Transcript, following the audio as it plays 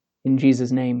In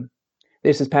Jesus' name.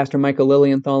 This is Pastor Michael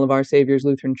Lilienthal of Our Savior's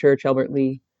Lutheran Church, Albert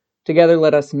Lea. Together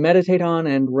let us meditate on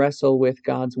and wrestle with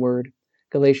God's Word.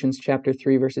 Galatians chapter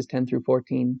 3, verses 10 through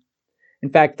 14. In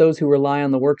fact, those who rely on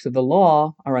the works of the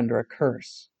law are under a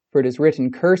curse. For it is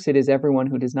written, "Cursed is everyone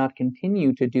who does not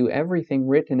continue to do everything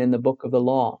written in the book of the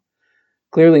law."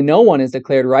 Clearly, no one is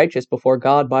declared righteous before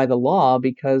God by the law,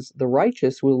 because the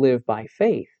righteous will live by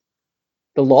faith.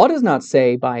 The law does not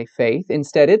say by faith.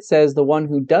 Instead, it says the one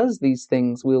who does these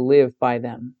things will live by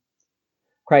them.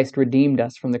 Christ redeemed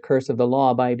us from the curse of the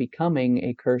law by becoming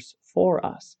a curse for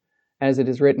us. As it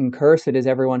is written, "Cursed is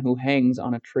everyone who hangs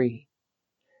on a tree."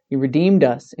 He redeemed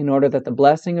us in order that the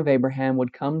blessing of Abraham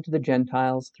would come to the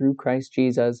Gentiles through Christ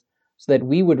Jesus, so that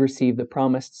we would receive the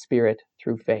promised Spirit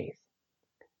through faith.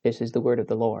 This is the word of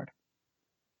the Lord.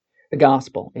 The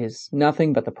gospel is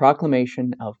nothing but the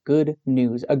proclamation of good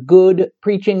news, a good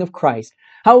preaching of Christ,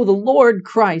 how the Lord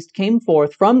Christ came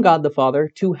forth from God the Father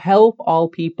to help all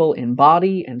people in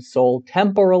body and soul,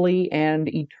 temporally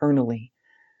and eternally.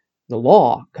 The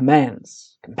law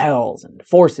commands, compels, and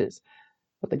forces,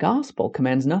 but the gospel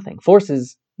commands nothing,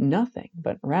 forces nothing,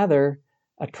 but rather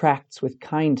attracts with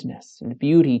kindness and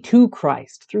beauty to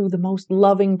Christ through the most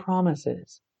loving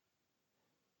promises.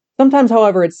 Sometimes,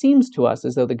 however, it seems to us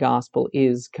as though the gospel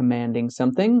is commanding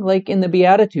something. Like in the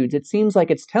Beatitudes, it seems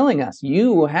like it's telling us,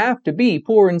 you have to be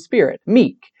poor in spirit,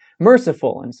 meek,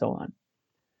 merciful, and so on.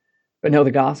 But no,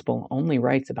 the gospel only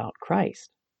writes about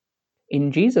Christ.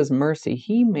 In Jesus' mercy,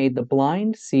 he made the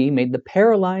blind see, made the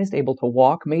paralyzed able to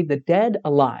walk, made the dead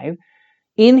alive.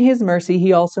 In his mercy,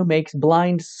 he also makes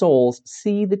blind souls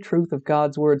see the truth of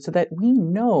God's word so that we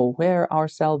know where our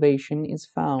salvation is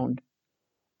found.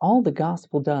 All the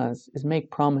gospel does is make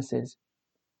promises.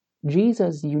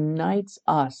 Jesus unites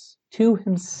us to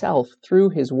himself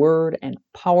through his word and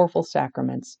powerful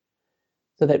sacraments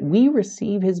so that we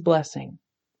receive his blessing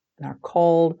and are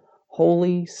called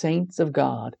holy saints of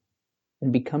God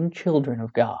and become children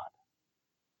of God.